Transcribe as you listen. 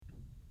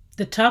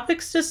The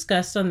topics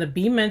discussed on the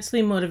Be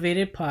Mentally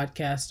Motivated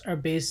podcast are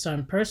based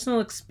on personal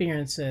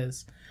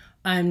experiences.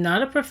 I am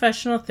not a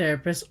professional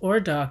therapist or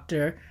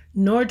doctor,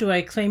 nor do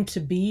I claim to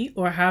be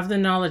or have the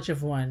knowledge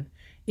of one.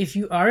 If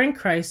you are in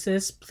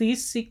crisis,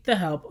 please seek the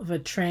help of a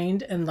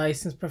trained and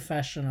licensed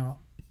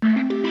professional.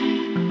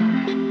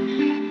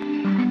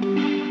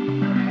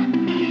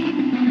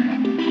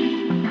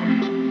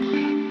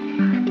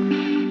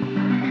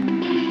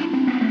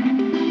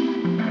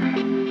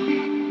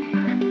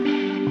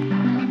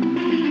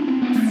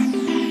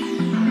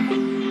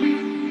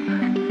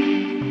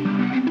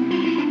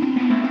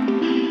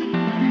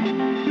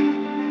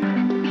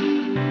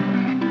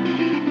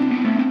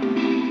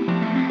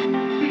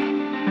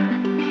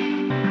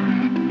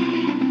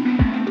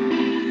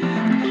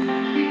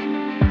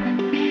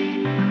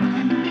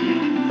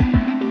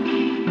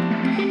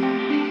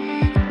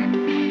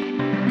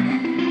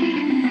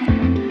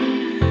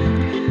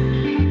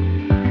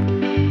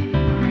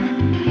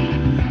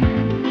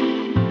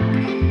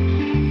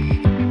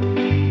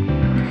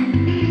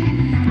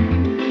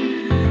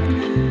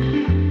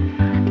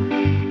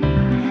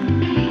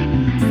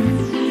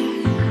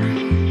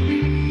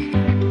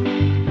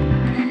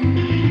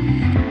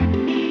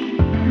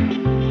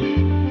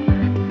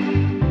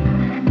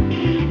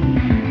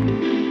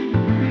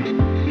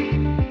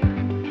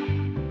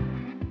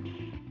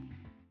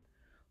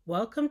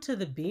 Welcome to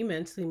the Be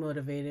Mentally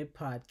Motivated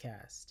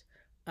podcast.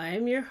 I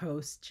am your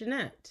host,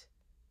 Jeanette.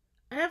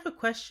 I have a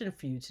question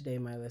for you today,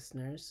 my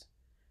listeners.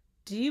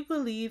 Do you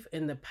believe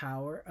in the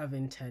power of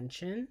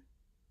intention?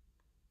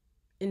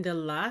 In the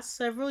last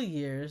several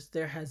years,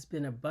 there has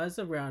been a buzz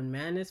around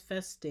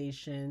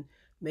manifestation,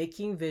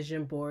 making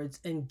vision boards,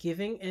 and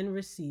giving and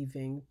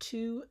receiving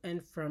to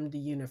and from the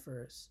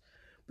universe.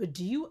 But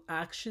do you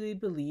actually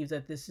believe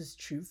that this is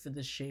true for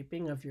the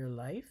shaping of your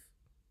life?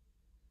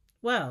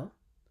 Well,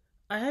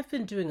 I have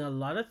been doing a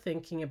lot of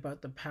thinking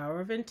about the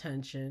power of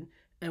intention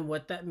and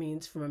what that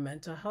means from a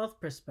mental health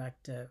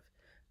perspective,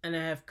 and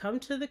I have come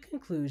to the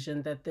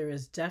conclusion that there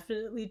is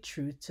definitely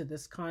truth to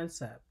this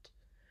concept.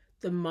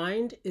 The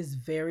mind is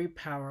very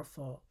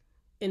powerful.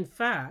 In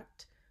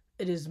fact,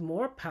 it is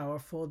more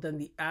powerful than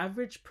the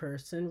average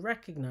person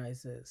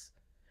recognizes.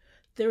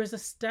 There is a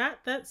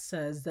stat that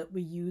says that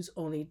we use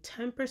only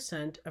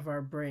 10% of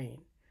our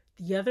brain.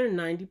 The other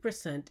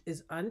 90%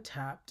 is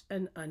untapped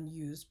and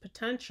unused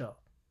potential.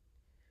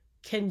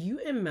 Can you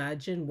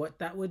imagine what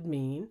that would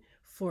mean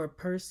for a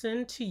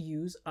person to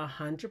use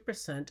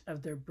 100%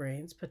 of their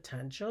brain's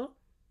potential?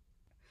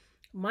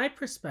 My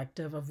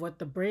perspective of what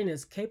the brain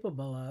is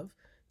capable of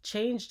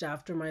changed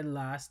after my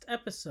last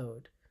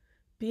episode.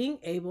 Being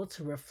able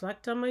to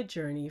reflect on my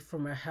journey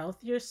from a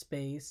healthier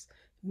space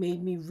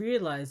made me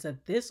realize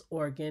that this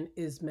organ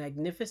is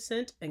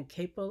magnificent and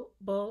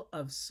capable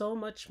of so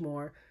much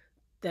more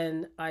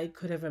than I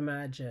could have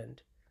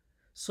imagined.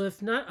 So,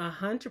 if not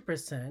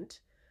 100%,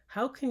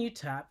 how can you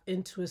tap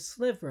into a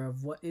sliver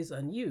of what is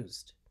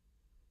unused?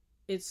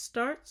 It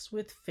starts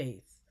with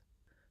faith.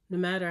 No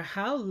matter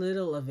how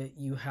little of it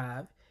you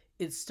have,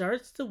 it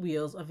starts the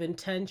wheels of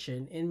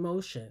intention in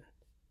motion.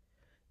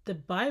 The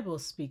Bible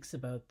speaks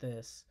about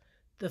this.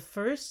 The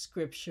first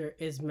scripture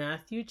is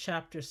Matthew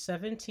chapter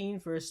 17,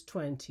 verse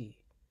 20.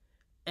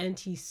 And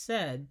he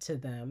said to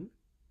them,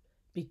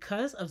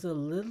 because of the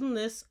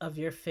littleness of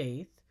your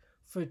faith,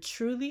 for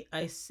truly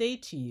I say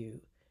to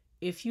you,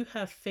 if you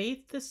have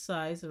faith the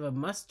size of a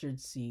mustard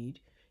seed,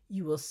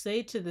 you will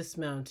say to this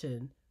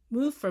mountain,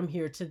 move from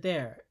here to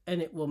there,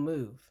 and it will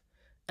move,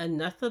 and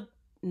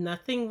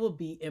nothing will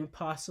be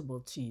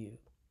impossible to you.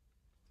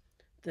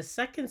 The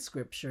second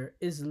scripture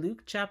is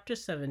Luke chapter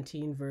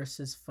 17,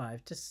 verses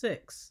 5 to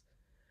 6.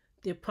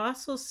 The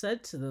apostles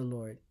said to the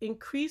Lord,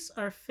 increase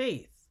our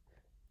faith.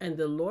 And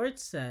the Lord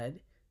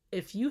said,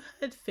 if you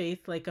had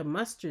faith like a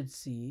mustard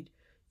seed,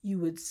 you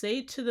would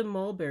say to the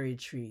mulberry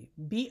tree,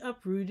 be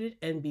uprooted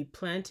and be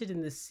planted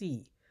in the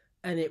sea,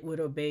 and it would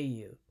obey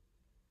you.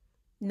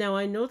 Now,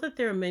 I know that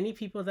there are many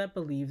people that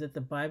believe that the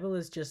Bible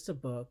is just a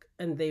book,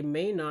 and they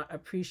may not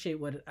appreciate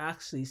what it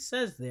actually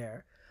says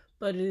there,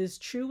 but it is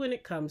true when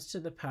it comes to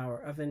the power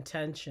of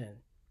intention.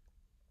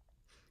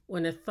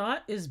 When a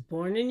thought is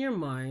born in your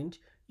mind,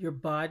 your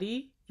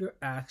body, your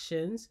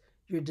actions,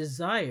 your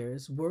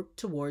desires work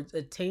towards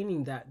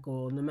attaining that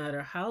goal no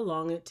matter how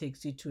long it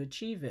takes you to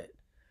achieve it.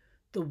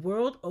 The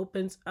world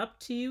opens up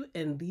to you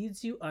and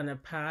leads you on a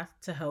path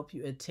to help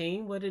you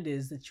attain what it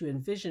is that you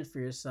envision for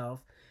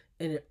yourself,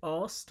 and it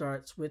all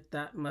starts with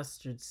that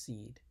mustard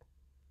seed.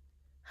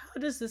 How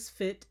does this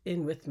fit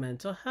in with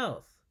mental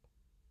health?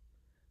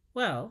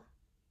 Well,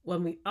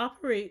 when we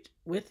operate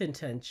with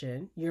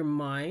intention, your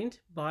mind,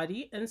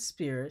 body, and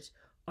spirit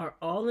are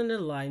all in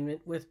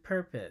alignment with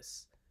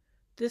purpose.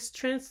 This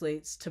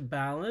translates to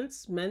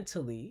balance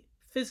mentally,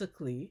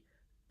 physically,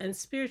 and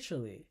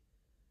spiritually.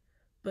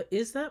 But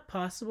is that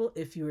possible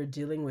if you are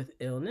dealing with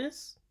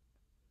illness?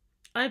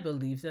 I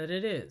believe that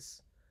it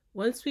is.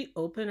 Once we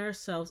open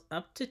ourselves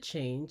up to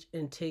change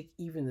and take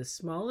even the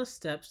smallest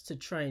steps to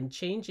try and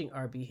changing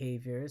our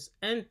behaviors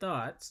and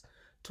thoughts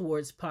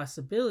towards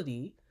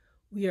possibility,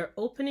 We are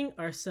opening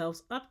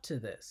ourselves up to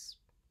this.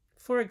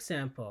 For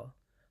example,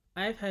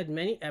 I've had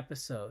many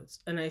episodes,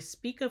 and I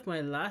speak of my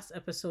last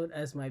episode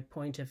as my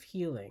point of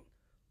healing.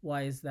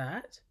 Why is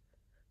that?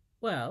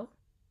 Well,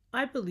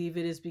 I believe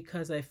it is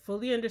because I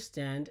fully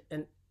understand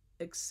and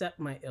accept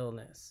my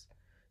illness.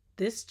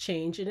 This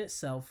change in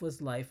itself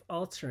was life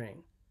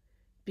altering.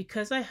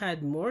 Because I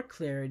had more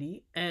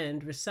clarity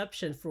and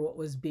reception for what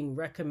was being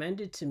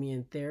recommended to me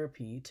in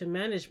therapy to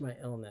manage my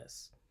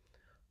illness.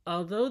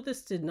 Although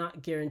this did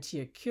not guarantee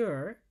a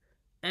cure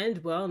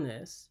and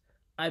wellness,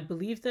 I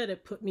believe that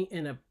it put me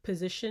in a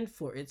position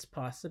for its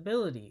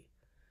possibility.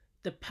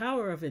 The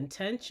power of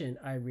intention,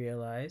 I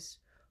realized,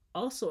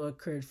 also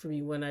occurred for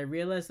me when I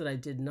realized that I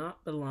did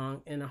not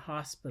belong in a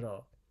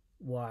hospital.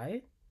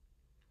 Why?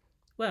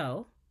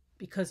 Well,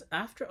 because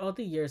after all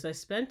the years I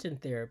spent in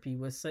therapy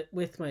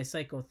with my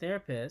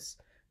psychotherapist,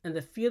 and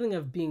the feeling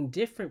of being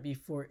different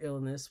before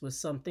illness was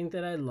something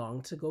that I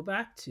longed to go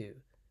back to.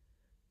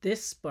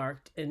 This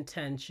sparked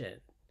intention.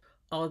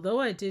 Although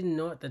I didn't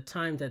know at the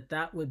time that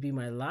that would be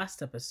my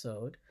last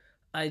episode,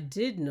 I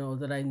did know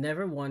that I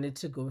never wanted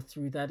to go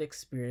through that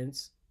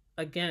experience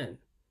again.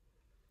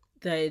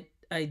 The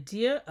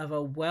idea of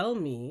a well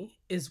me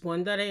is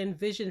one that I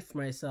envisioned for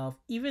myself,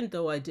 even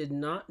though I did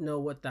not know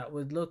what that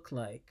would look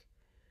like.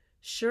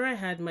 Sure, I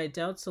had my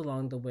doubts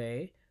along the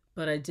way,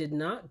 but I did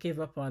not give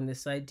up on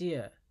this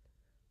idea.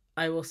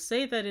 I will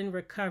say that in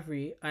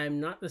recovery, I am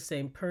not the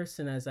same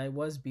person as I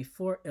was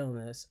before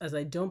illness, as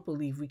I don't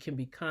believe we can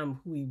become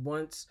who we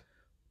once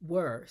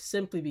were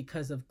simply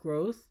because of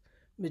growth,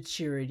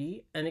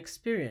 maturity, and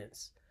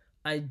experience.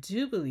 I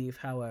do believe,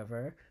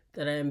 however,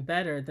 that I am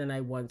better than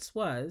I once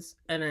was,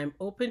 and I am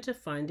open to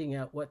finding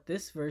out what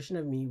this version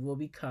of me will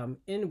become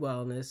in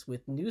wellness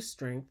with new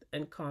strength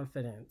and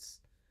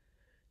confidence.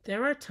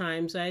 There are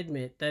times I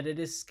admit that it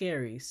is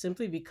scary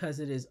simply because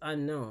it is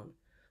unknown,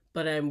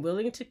 but I am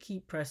willing to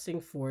keep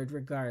pressing forward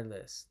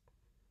regardless.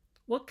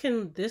 What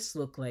can this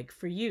look like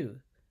for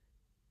you?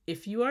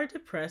 If you are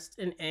depressed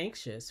and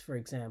anxious, for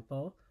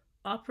example,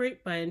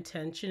 operate by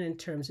intention in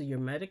terms of your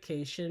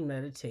medication,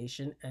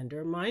 meditation, and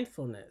or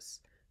mindfulness.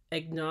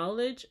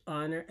 Acknowledge,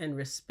 honor, and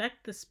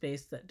respect the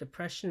space that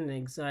depression and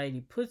anxiety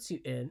puts you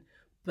in,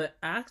 but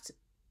act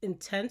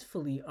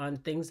intentfully on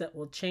things that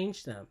will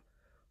change them.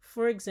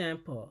 For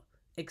example,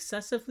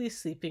 excessively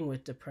sleeping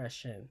with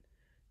depression.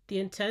 The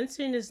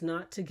intention is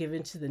not to give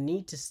in to the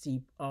need to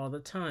sleep all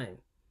the time.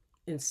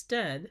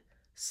 Instead,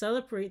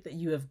 celebrate that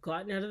you have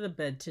gotten out of the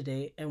bed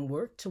today and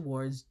work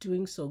towards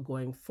doing so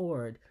going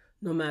forward,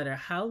 no matter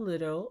how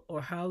little or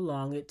how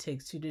long it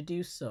takes you to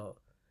do so.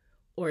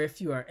 Or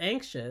if you are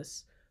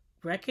anxious,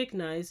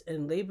 recognize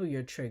and label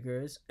your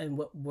triggers and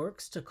what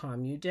works to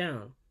calm you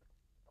down.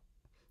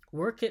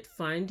 Work at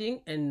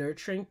finding and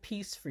nurturing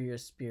peace for your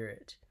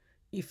spirit.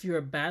 If you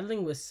are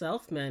battling with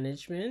self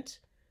management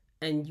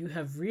and you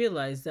have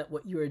realized that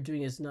what you are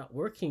doing is not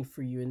working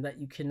for you and that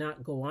you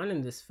cannot go on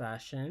in this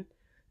fashion,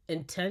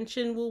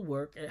 intention will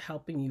work at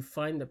helping you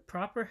find the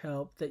proper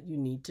help that you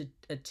need to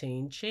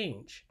attain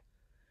change.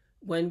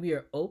 When we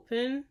are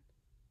open,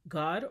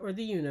 God or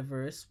the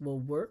universe will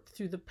work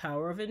through the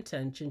power of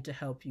intention to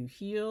help you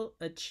heal,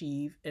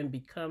 achieve, and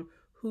become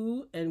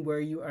who and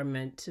where you are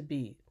meant to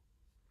be.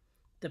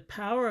 The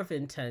power of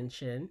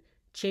intention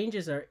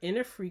changes our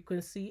inner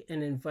frequency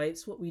and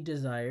invites what we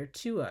desire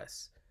to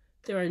us.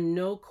 There are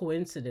no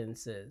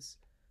coincidences.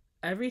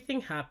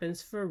 Everything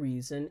happens for a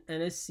reason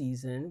and a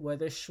season,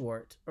 whether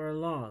short or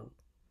long.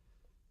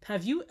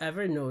 Have you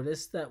ever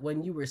noticed that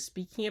when you were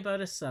speaking about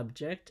a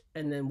subject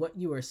and then what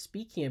you are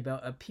speaking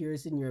about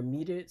appears in your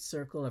immediate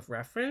circle of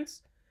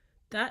reference?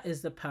 That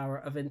is the power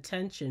of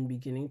intention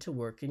beginning to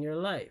work in your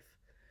life.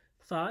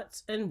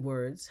 Thoughts and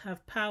words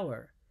have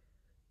power.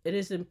 It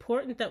is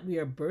important that we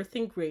are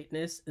birthing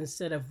greatness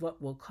instead of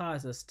what will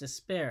cause us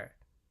despair.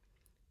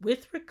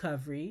 With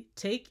recovery,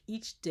 take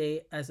each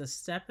day as a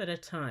step at a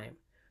time.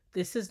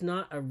 This is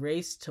not a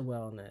race to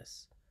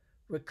wellness.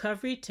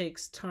 Recovery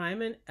takes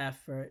time and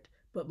effort,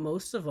 but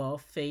most of all,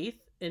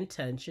 faith,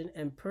 intention,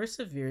 and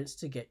perseverance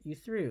to get you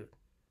through.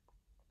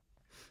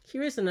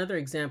 Here is another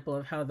example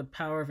of how the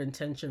power of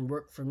intention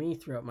worked for me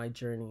throughout my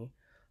journey.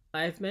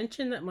 I have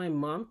mentioned that my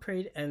mom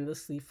prayed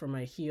endlessly for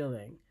my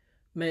healing.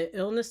 My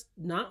illness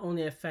not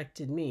only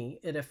affected me,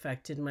 it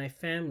affected my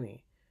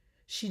family.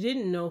 She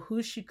didn't know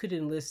who she could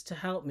enlist to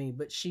help me,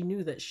 but she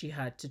knew that she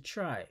had to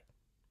try.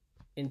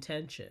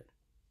 Intention.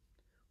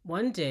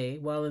 One day,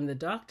 while in the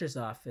doctor's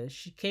office,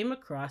 she came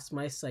across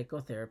my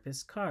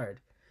psychotherapist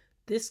card.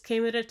 This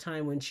came at a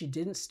time when she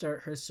didn't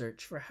start her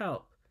search for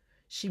help.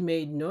 She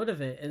made note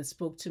of it and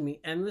spoke to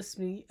me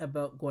endlessly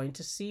about going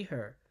to see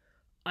her.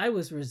 I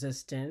was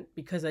resistant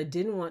because I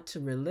didn't want to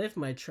relive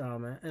my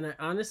trauma, and I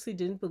honestly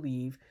didn't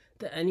believe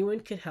that anyone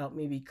could help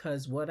me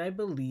because what I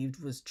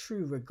believed was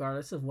true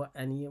regardless of what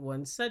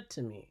anyone said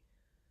to me.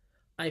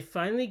 I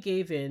finally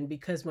gave in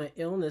because my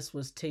illness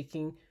was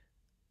taking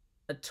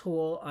a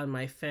toll on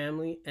my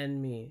family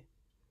and me.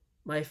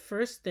 My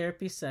first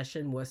therapy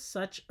session was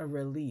such a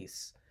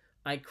release.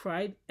 I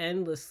cried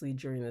endlessly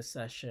during the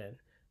session.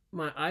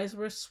 My eyes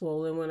were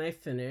swollen when I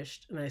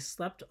finished, and I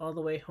slept all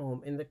the way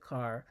home in the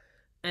car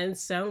and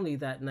soundly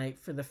that night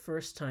for the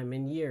first time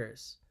in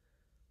years.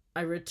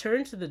 I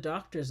returned to the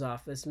doctor's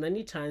office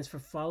many times for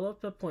follow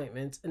up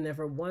appointments and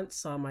never once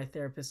saw my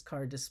therapist's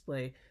card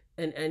display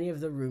in any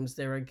of the rooms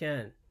there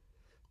again.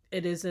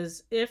 It is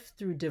as if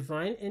through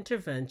divine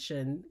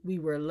intervention we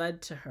were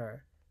led to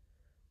her.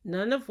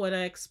 None of what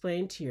I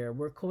explained here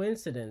were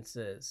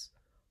coincidences.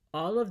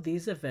 All of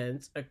these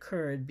events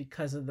occurred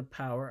because of the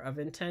power of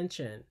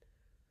intention.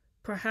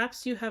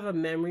 Perhaps you have a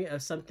memory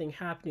of something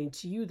happening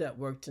to you that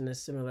worked in a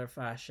similar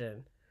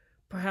fashion.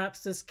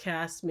 Perhaps this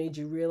cast made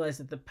you realize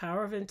that the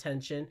power of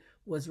intention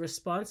was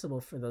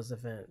responsible for those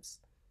events.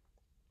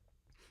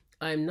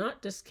 I am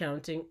not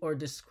discounting or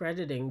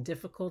discrediting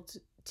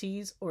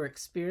difficulties or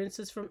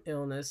experiences from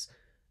illness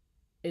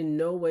in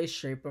no way,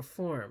 shape, or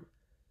form.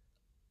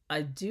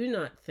 I do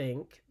not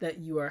think that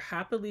you are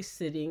happily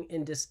sitting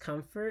in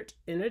discomfort,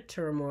 inner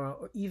turmoil,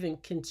 or even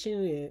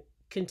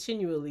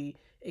continually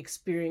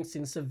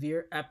experiencing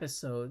severe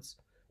episodes,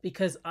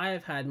 because I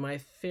have had my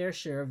fair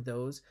share of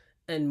those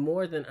and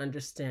more than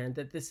understand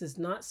that this is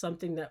not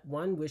something that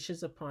one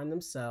wishes upon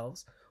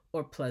themselves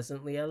or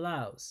pleasantly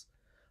allows.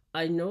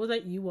 I know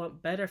that you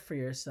want better for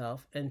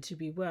yourself and to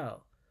be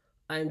well.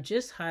 I am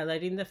just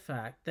highlighting the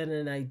fact that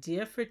an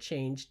idea for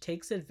change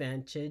takes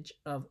advantage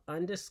of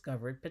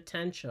undiscovered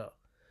potential.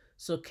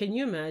 So, can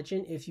you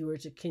imagine if you were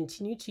to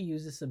continue to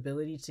use this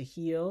ability to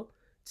heal,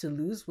 to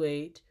lose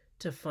weight,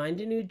 to find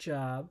a new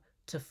job,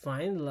 to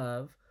find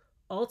love,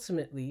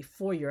 ultimately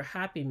for your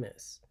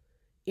happiness?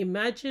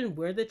 Imagine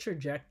where the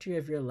trajectory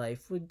of your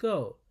life would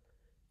go.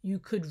 You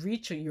could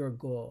reach your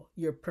goal,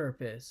 your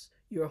purpose,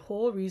 your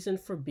whole reason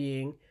for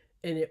being,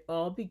 and it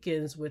all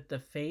begins with the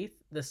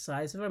faith the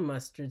size of a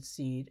mustard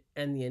seed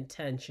and the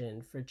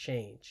intention for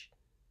change.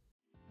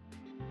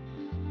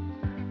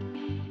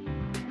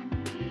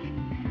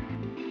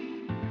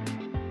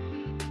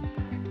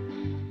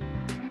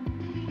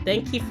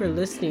 Thank you for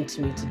listening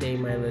to me today,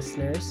 my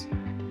listeners.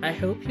 I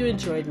hope you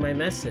enjoyed my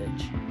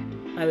message.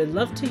 I would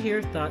love to hear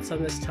your thoughts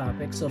on this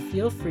topic, so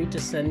feel free to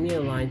send me a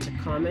line to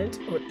comment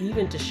or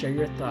even to share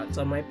your thoughts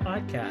on my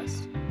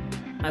podcast.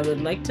 I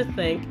would like to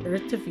thank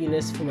Earth to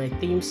Venus for my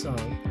theme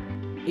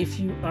song. If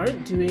you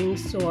aren't doing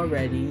so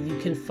already, you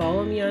can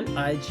follow me on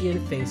IG and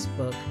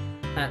Facebook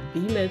at Be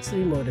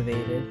Mentally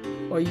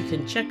Motivated, or you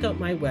can check out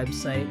my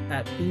website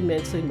at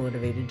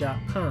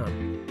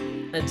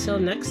bementallymotivated.com. Until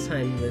next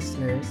time,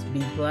 listeners,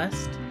 be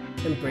blessed,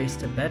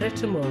 embrace a better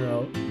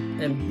tomorrow,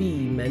 and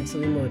be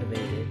mentally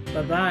motivated.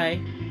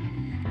 Bye-bye.